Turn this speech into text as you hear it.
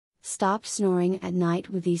Stop snoring at night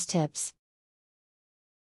with these tips.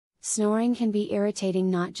 Snoring can be irritating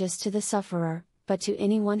not just to the sufferer, but to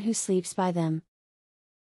anyone who sleeps by them.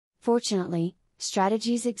 Fortunately,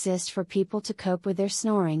 strategies exist for people to cope with their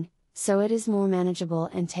snoring, so it is more manageable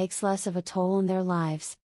and takes less of a toll on their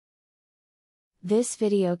lives. This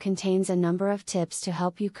video contains a number of tips to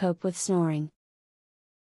help you cope with snoring.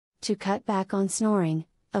 To cut back on snoring,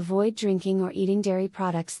 avoid drinking or eating dairy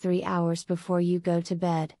products 3 hours before you go to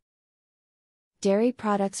bed. Dairy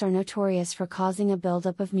products are notorious for causing a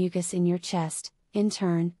buildup of mucus in your chest. In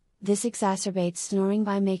turn, this exacerbates snoring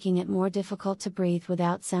by making it more difficult to breathe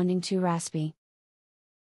without sounding too raspy.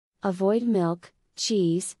 Avoid milk,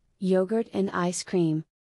 cheese, yogurt and ice cream.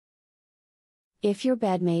 If your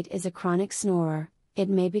bedmate is a chronic snorer, it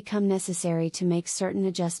may become necessary to make certain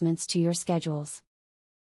adjustments to your schedules.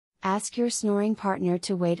 Ask your snoring partner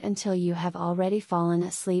to wait until you have already fallen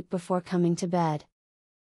asleep before coming to bed.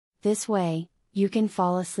 This way, you can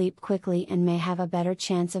fall asleep quickly and may have a better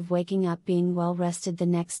chance of waking up being well rested the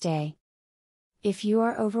next day. If you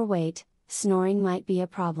are overweight, snoring might be a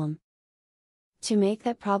problem. To make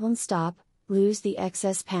that problem stop, lose the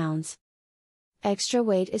excess pounds. Extra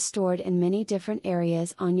weight is stored in many different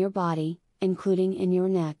areas on your body, including in your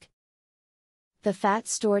neck. The fat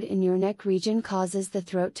stored in your neck region causes the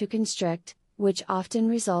throat to constrict, which often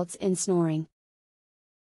results in snoring.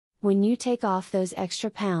 When you take off those extra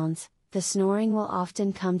pounds, the snoring will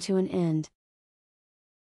often come to an end.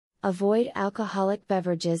 Avoid alcoholic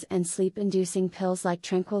beverages and sleep-inducing pills like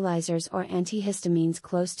tranquilizers or antihistamines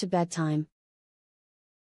close to bedtime.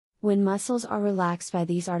 When muscles are relaxed by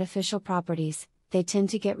these artificial properties, they tend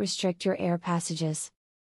to restrict your air passages.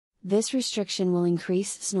 This restriction will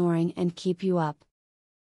increase snoring and keep you up.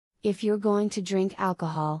 If you're going to drink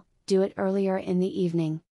alcohol, do it earlier in the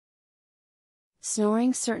evening.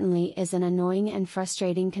 Snoring certainly is an annoying and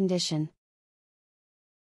frustrating condition.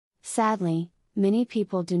 Sadly, many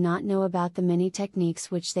people do not know about the many techniques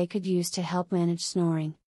which they could use to help manage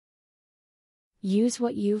snoring. Use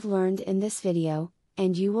what you've learned in this video,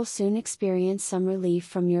 and you will soon experience some relief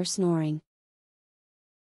from your snoring.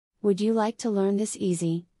 Would you like to learn this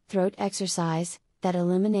easy, throat exercise, that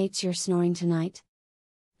eliminates your snoring tonight?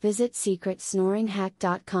 Visit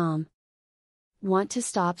secretsnoringhack.com. Want to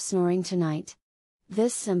stop snoring tonight?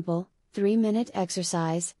 This simple, 3-minute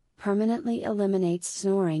exercise, permanently eliminates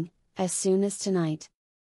snoring, as soon as tonight.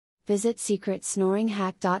 Visit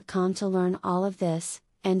secretsnoringhack.com to learn all of this,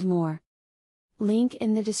 and more. Link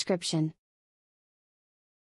in the description.